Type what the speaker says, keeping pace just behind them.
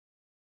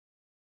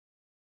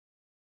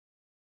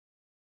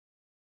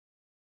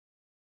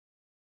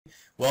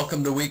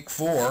Welcome to week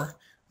 4.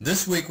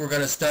 This week we're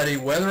going to study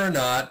whether or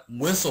not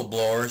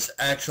whistleblowers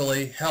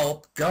actually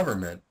help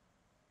government.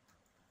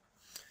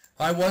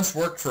 I once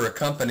worked for a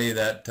company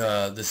that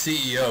the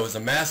CEO is a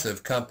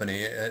massive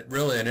company,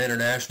 really an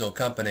international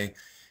company,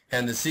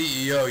 and the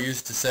CEO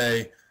used to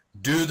say,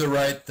 do the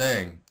right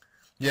thing.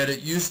 Yet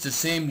it used to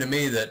seem to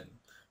me that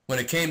when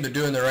it came to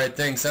doing the right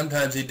thing,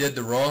 sometimes he did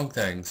the wrong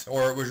things,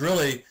 or it was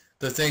really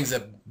the things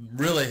that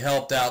really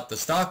helped out the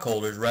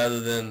stockholders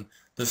rather than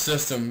the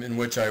system in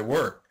which I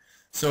work.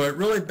 So it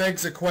really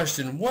begs the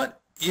question,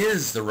 what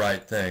is the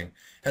right thing?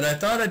 And I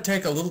thought I'd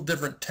take a little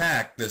different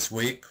tack this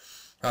week.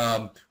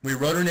 We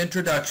wrote an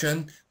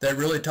introduction that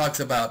really talks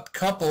about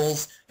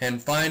couples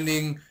and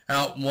finding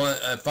out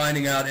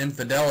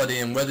infidelity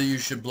and whether you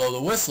should blow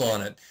the whistle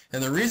on it.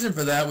 And the reason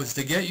for that was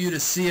to get you to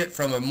see it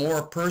from a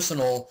more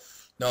personal,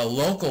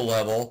 local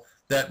level,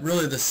 that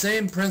really the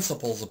same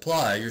principles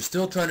apply. You're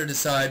still trying to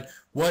decide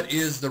what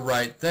is the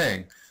right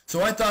thing.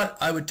 So I thought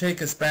I would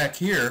take us back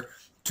here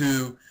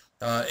to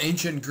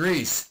ancient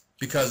Greece,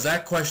 because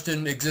that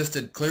question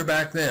existed clear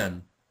back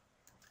then.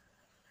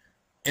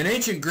 In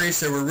ancient Greece,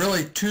 there were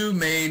really two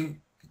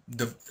main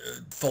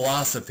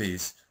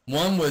philosophies.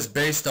 One was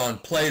based on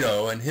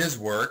Plato and his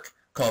work,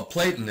 called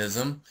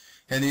Platonism,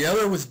 and the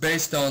other was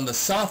based on the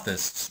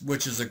Sophists,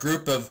 which is a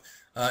group of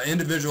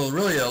individuals.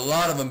 Really, a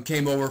lot of them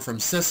came over from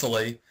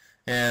Sicily,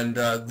 and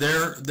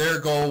their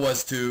goal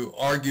was to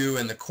argue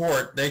in the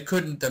court. They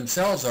couldn't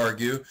themselves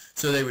argue,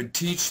 so they would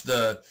teach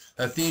the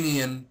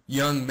Athenian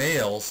young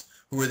males,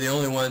 who were the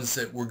only ones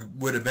that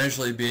would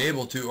eventually be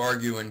able to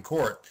argue in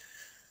court.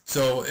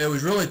 So it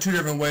was really two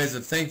different ways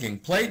of thinking.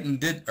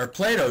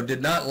 Plato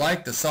did not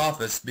like the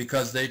Sophists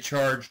because they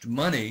charged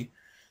money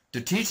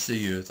to teach the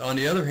youth. On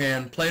the other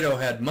hand, Plato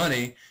had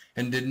money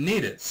and didn't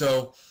need it.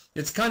 So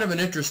it's kind of an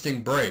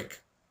interesting break.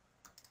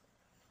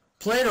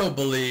 Plato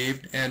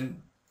believed,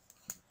 and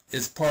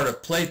is part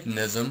of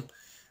Platonism,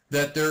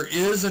 that there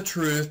is a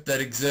truth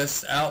that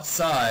exists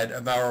outside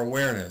of our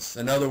awareness.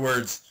 In other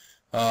words,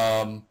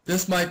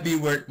 this might be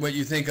what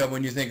you think of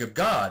when you think of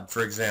God,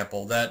 for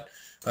example, that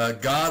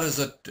God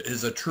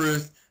is a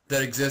truth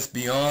that exists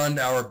beyond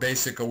our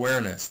basic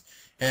awareness.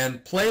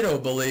 And Plato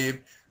believed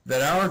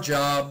that our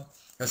job,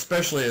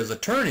 especially as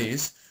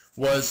attorneys,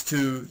 was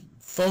to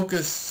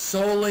focus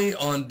solely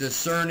on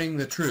discerning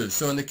the truth.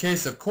 So in the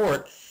case of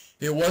court,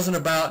 it wasn't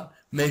about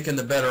making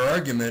the better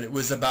argument, it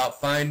was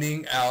about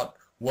finding out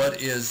what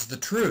is the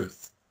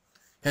truth.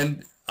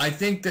 And I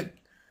think that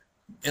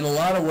in a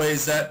lot of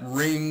ways that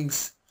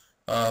rings,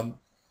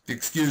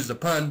 excuse the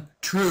pun,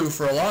 true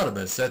for a lot of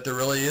us, that there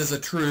really is a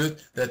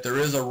truth, that there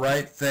is a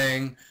right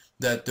thing,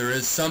 that there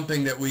is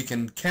something that we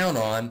can count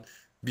on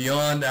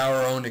beyond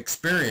our own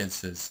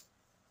experiences.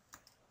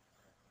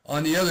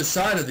 On the other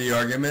side of the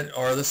argument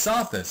are the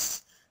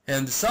Sophists.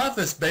 And the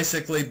Sophists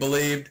basically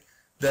believed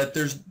that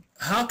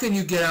how can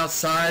you get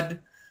outside,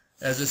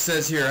 as it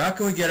says here, how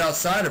can we get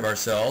outside of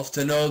ourselves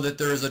to know that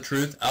there is a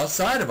truth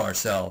outside of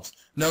ourselves?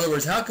 In other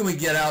words, how can we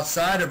get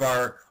outside of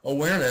our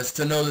awareness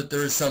to know that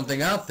there is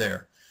something out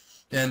there?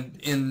 And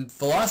in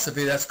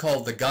philosophy, that's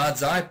called the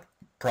God's eye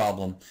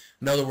problem.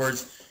 In other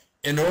words,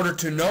 in order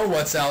to know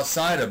what's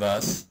outside of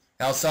us,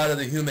 outside of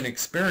the human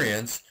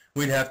experience,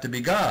 we'd have to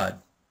be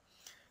God.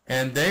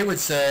 And they would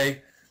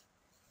say,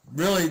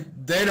 really,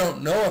 they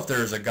don't know if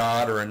there's a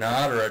God or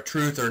not, or a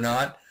truth or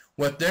not.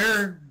 What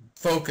their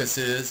focus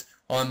is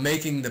on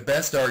making the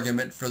best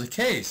argument for the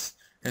case.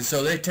 And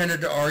so they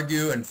tended to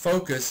argue and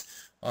focus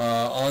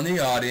on the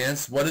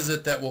audience. What is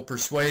it that will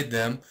persuade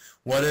them?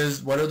 What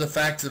are the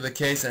facts of the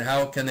case, and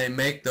how can they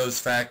make those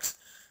facts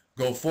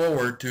go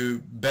forward to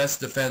best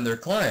defend their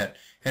client?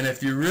 And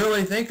if you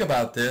really think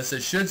about this,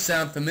 it should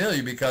sound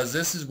familiar, because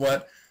this is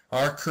what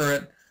our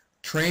current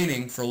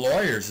training for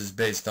lawyers is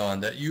based on,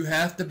 that you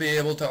have to be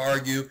able to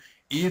argue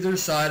either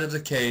side of the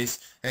case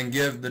and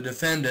give the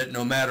defendant,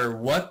 no matter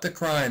what the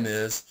crime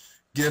is,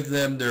 give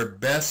them their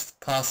best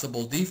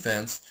possible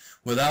defense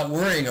without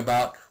worrying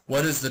about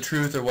what is the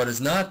truth or what is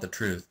not the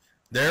truth.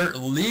 Their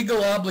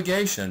legal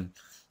obligation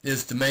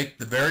is to make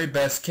the very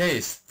best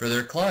case for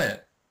their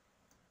client.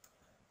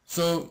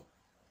 So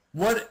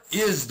what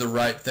is the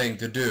right thing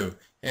to do?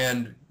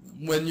 And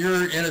when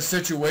you're in a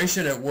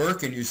situation at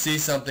work and you see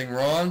something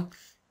wrong,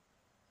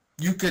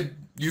 you could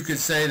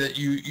say that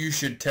you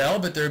should tell,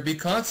 but there'd be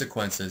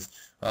consequences.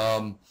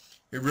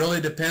 It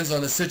really depends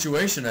on the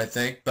situation, I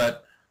think,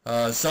 but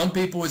some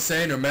people would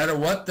say no matter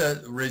what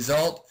the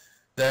result,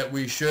 that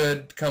we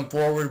should come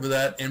forward with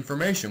that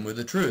information, with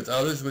the truth.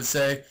 Others would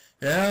say,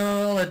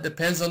 well, it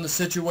depends on the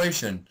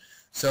situation.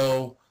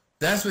 So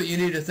that's what you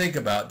need to think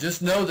about.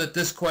 Just know that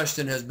this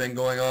question has been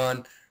going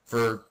on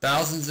for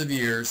thousands of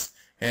years,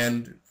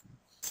 and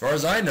as far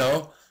as I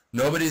know,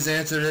 nobody's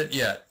answered it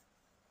yet.